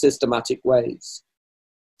knowledge in systematic ways.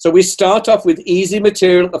 So we start off with easy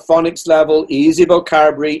material at the phonics level, easy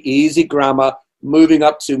vocabulary, easy grammar, moving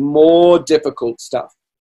up to more difficult stuff.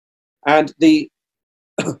 And the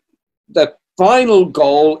final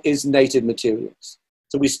goal is native materials.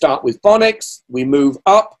 So we start with phonics, we move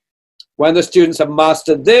up. When the students have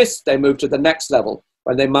mastered this, they move to the next level.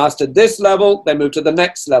 When they mastered this level, they move to the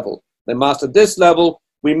next level. They mastered this level,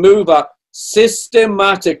 we move up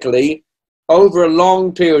systematically over a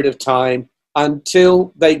long period of time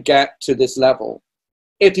until they get to this level.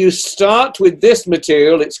 If you start with this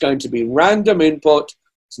material, it's going to be random input.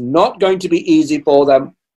 It's not going to be easy for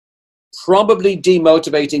them, probably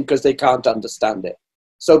demotivating because they can't understand it.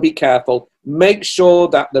 So be careful. Make sure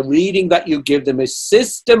that the reading that you give them is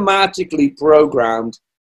systematically programmed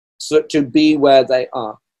to be where they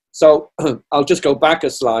are. So I'll just go back a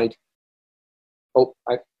slide. Oh,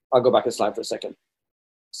 I'll go back a slide for a second.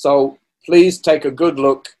 So please take a good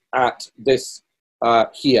look at this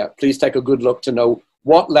here. Please take a good look to know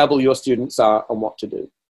what level your students are and what to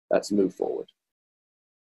do. Let's move forward.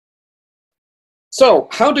 So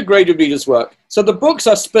how do graded readers work? So the books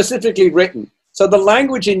are specifically written. So the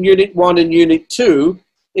language in Unit 1 and Unit 2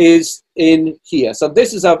 is in here. So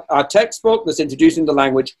this is our textbook that's introducing the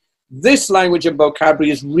language. This language and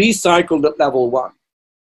vocabulary is recycled at level 1.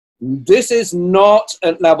 This is not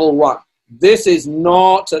at level 1. This is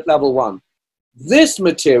not at level 1. This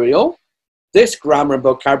material, this grammar and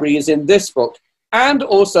vocabulary is in this book and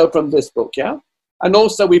also from this book, yeah? And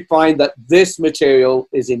also we find that this material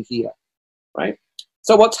is in here, right?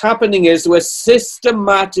 So what's happening is we're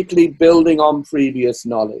systematically building on previous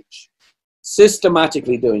knowledge.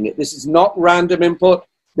 Systematically doing it. This is not random input.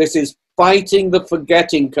 This is fighting the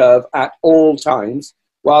forgetting curve at all times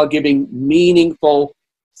while giving meaningful,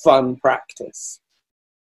 fun practice.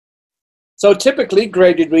 So typically,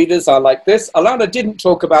 graded readers are like this. Alana didn't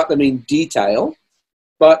talk about them in detail,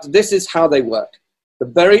 but this is how they work. The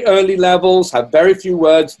very early levels have very few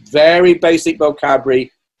words, very basic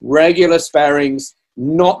vocabulary, regular spellings,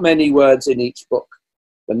 not many words in each book.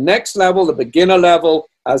 The next level, the beginner level,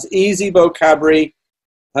 has easy vocabulary,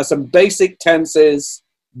 has some basic tenses,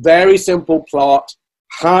 very simple plot,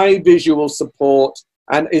 high visual support,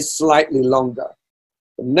 and is slightly longer.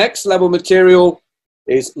 The next level material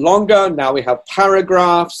is longer. Now we have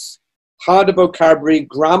paragraphs, harder vocabulary,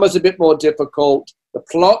 grammar's a bit more difficult, the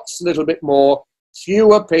plot's a little bit more,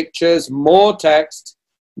 fewer pictures, more text,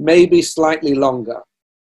 maybe slightly longer.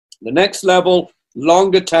 The next level,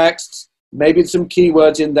 longer text, maybe some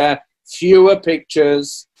keywords in there, fewer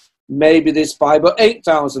pictures, maybe there's 5,000 or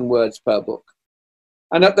 8,000 words per book.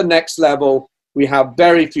 And at the next level, we have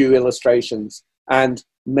very few illustrations, and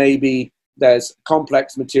maybe there's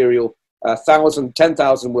complex material, 1,000,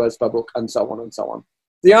 10,000 words per book, and so on and so on.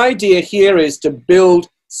 The idea here is to build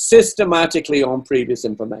systematically on previous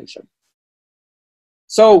information.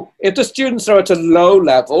 So if the students are at a low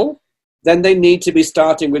level, then they need to be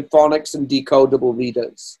starting with phonics and decodable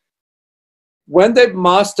readers. When they've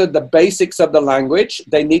mastered the basics of the language,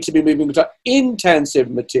 they need to be moving to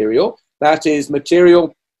intensive material. That is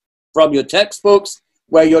material from your textbooks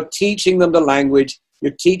where you're teaching them the language,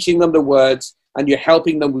 you're teaching them the words, and you're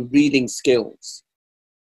helping them with reading skills.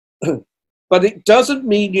 But it doesn't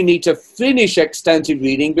mean you need to finish extensive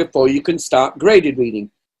reading before you can start graded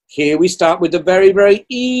reading. Here we start with the very, very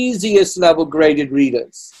easiest level graded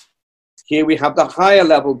readers. Here we have the higher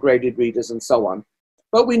level graded readers and so on.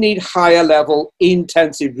 But we need higher level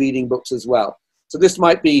intensive reading books as well. So this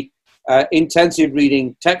might be intensive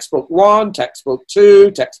reading textbook 1, textbook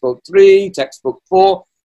 2, textbook 3, textbook 4.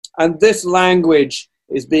 And this language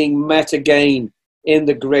is being met again in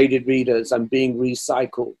the graded readers and being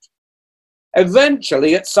recycled.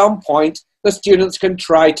 Eventually, at some point, the students can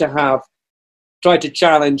try to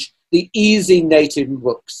challenge the easy native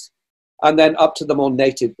books and then up to the more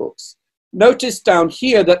native books. Notice down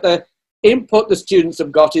here that the input the students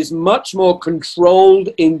have got is much more controlled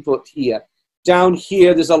input here. Down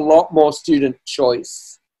here, there's a lot more student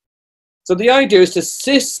choice. So the idea is to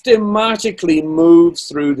systematically move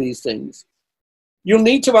through these things. You'll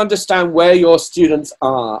need to understand where your students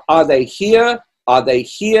are. Are they here? Are they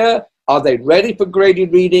here? Are they ready for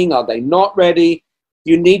graded reading? Are they not ready?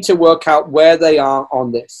 You need to work out where they are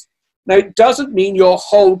on this. Now, it doesn't mean your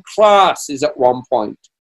whole class is at one point.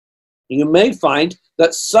 You may find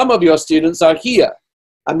that some of your students are here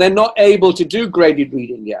and they're not able to do graded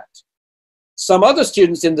reading yet. Some other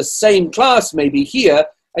students in the same class may be here,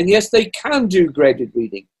 and yes, they can do graded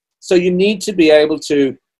reading. So you need to be able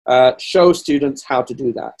to show students how to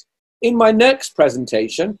do that. In my next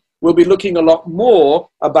presentation, we'll be looking a lot more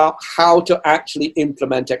about how to actually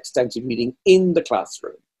implement extensive reading in the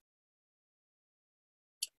classroom.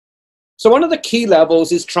 So one of the key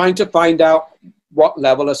levels is trying to find out what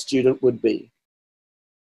level a student would be.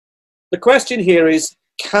 The question here is,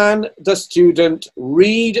 can the student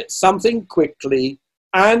read something quickly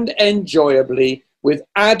and enjoyably with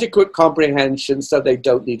adequate comprehension so they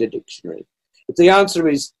don't need a dictionary? If the answer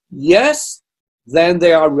is yes, then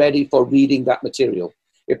they are ready for reading that material.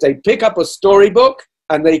 If they pick up a storybook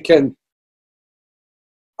and they can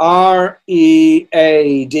read,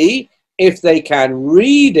 if they can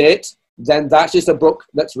read it, then that is a book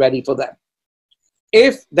that's ready for them.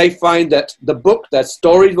 If they find that the book, the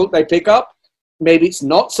storybook they pick up, maybe it's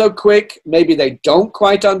not so quick, maybe they don't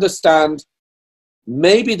quite understand,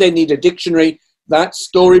 maybe they need a dictionary, that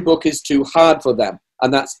storybook is too hard for them,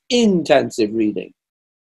 and that's intensive reading.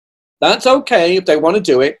 That's okay if they want to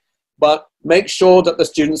do it, but make sure that the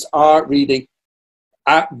students are reading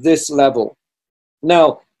at this level.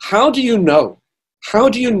 Now, how do you know? How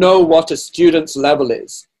do you know what a student's level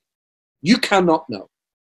is? You cannot know.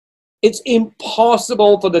 It's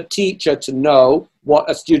impossible for the teacher to know what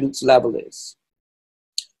a student's level is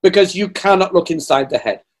because you cannot look inside the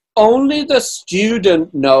head. Only the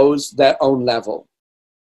student knows their own level.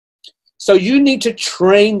 So you need to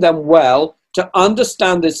train them well to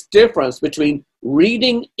understand this difference between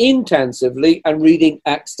reading intensively and reading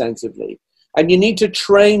extensively. And you need to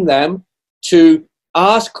train them to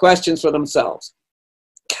ask questions for themselves.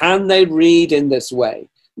 Can they read in this way?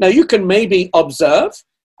 Now, you can maybe observe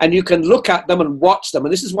and you can look at them and watch them.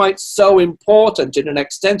 And this is why it's so important in an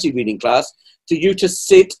extensive reading class for you to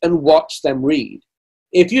sit and watch them read.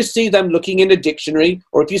 If you see them looking in a dictionary,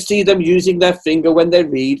 or if you see them using their finger when they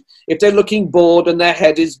read, if they're looking bored and their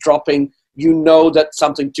head is dropping, you know that's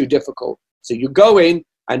something too difficult. So you go in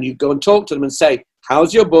and you go and talk to them and say,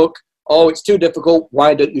 how's your book? Oh, it's too difficult.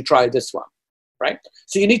 Why don't you try this one? Right?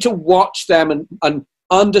 So you need to watch them and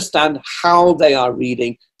understand how they are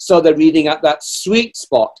reading, so they're reading at that sweet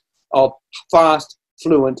spot of fast,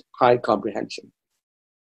 fluent, high comprehension.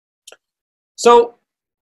 So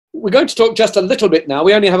we're going to talk just a little bit now.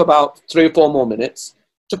 We only have about 3 or 4 more minutes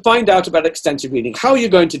to find out about extensive reading. How are you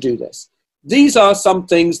going to do this? These are some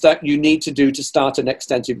things that you need to do to start an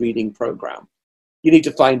extensive reading program. You need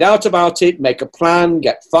to find out about it, make a plan,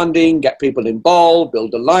 get funding, get people involved,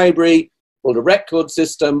 build a library, build a record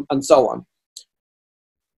system, and so on.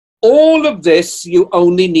 All of this you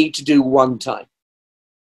only need to do one time,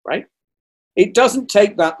 right? It doesn't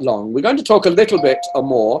take that long. We're going to talk a little bit or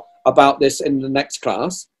more about this in the next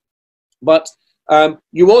class, but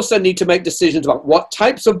you also need to make decisions about what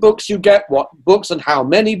types of books you get, what books and how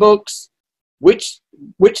many books, which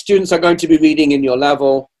students are going to be reading in your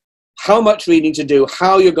level, how much reading to do,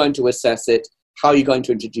 how you're going to assess it, how you're going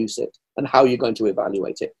to introduce it, and how you're going to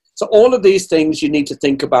evaluate it. So all of these things you need to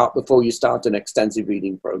think about before you start an extensive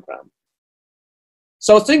reading program.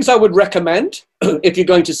 So things I would recommend if you're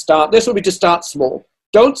going to start, this will be to start small.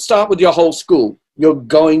 Don't start with your whole school. You're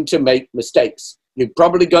going to make mistakes. You're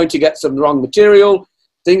probably going to get some wrong material.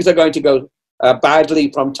 Things are going to go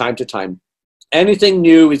badly from time to time. Anything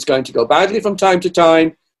new is going to go badly from time to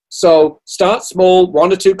time. So start small,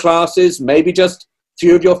 1 or 2 classes, maybe just a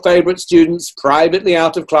few of your favorite students privately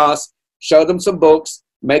out of class, show them some books,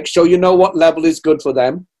 make sure you know what level is good for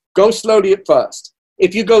them. Go slowly at first.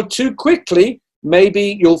 If you go too quickly,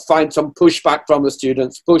 maybe you'll find some pushback from the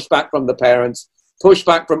students, pushback from the parents,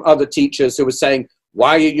 pushback from other teachers who are saying,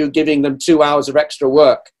 why are you giving them 2 hours of extra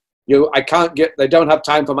work? They don't have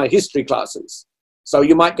time for my history classes. So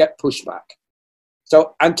you might get pushback.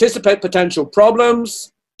 So anticipate potential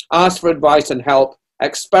problems, ask for advice and help,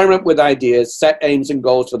 experiment with ideas, set aims and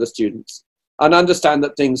goals for the students. and understand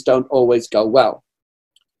that things don't always go well.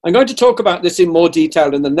 I'm going to talk about this in more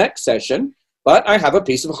detail in the next session, but I have a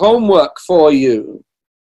piece of homework for you.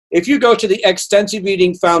 If you go to the Extensive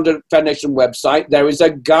Reading Foundation website, there is a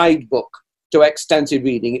guidebook to extensive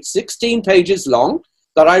reading. It's 16 pages long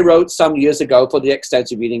that I wrote some years ago for the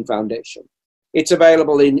Extensive Reading Foundation. It's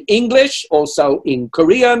available in English, also in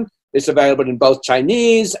Korean. It's available in both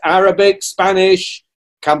Chinese, Arabic, Spanish,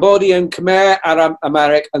 Cambodian, Khmer,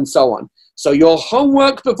 Amharic, and so on. So your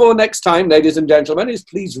homework before next time, ladies and gentlemen, is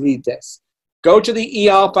please read this. Go to the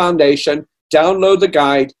ER Foundation, download the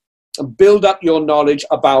guide, and build up your knowledge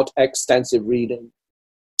about extensive reading.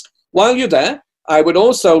 While you're there, I would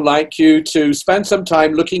also like you to spend some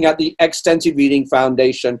time looking at the Extensive Reading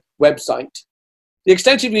Foundation website. The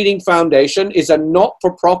Extensive Reading Foundation is a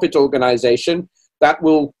not-for-profit organization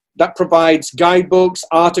that provides guidebooks,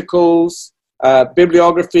 articles,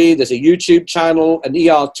 bibliography. There's a YouTube channel, an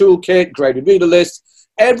ER toolkit, graded reader list.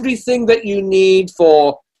 Everything that you need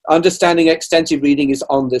for understanding extensive reading is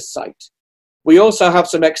on this site. We also have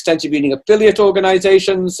some extensive reading affiliate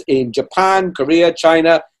organizations in Japan, Korea,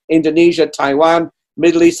 China, Indonesia, Taiwan,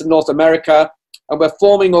 Middle East and North America, and we're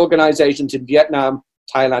forming organizations in Vietnam,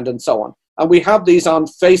 Thailand, and so on. And we have these on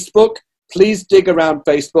Facebook. Please dig around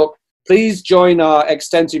Facebook. Please join our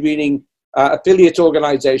extensive reading affiliate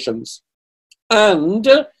organizations. And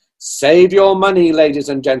save your money, ladies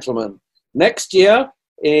and gentlemen. Next year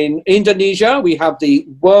in Indonesia, we have the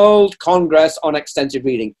World Congress on Extensive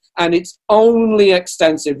Reading, and it's only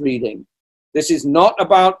extensive reading. This is not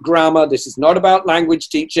about grammar. This is not about language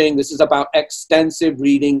teaching. This is about extensive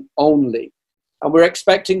reading only. And we're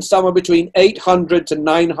expecting somewhere between 800 to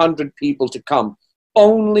 900 people to come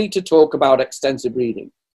only to talk about extensive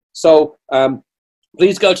reading. So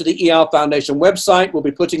please go to the ER Foundation website. We'll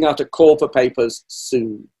be putting out a call for papers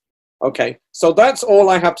soon. Okay, so that's all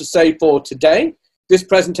I have to say for today. This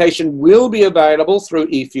presentation will be available through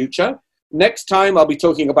eFuture. Next time, I'll be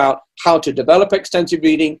talking about how to develop extensive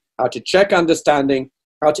reading, how to check understanding,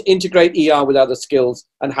 how to integrate ER with other skills,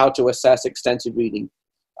 and how to assess extensive reading.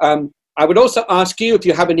 I would also ask you if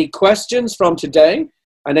you have any questions from today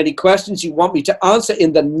and any questions you want me to answer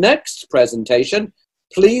in the next presentation,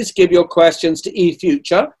 please give your questions to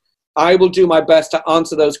eFuture. I will do my best to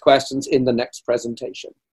answer those questions in the next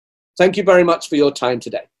presentation. Thank you very much for your time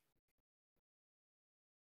today.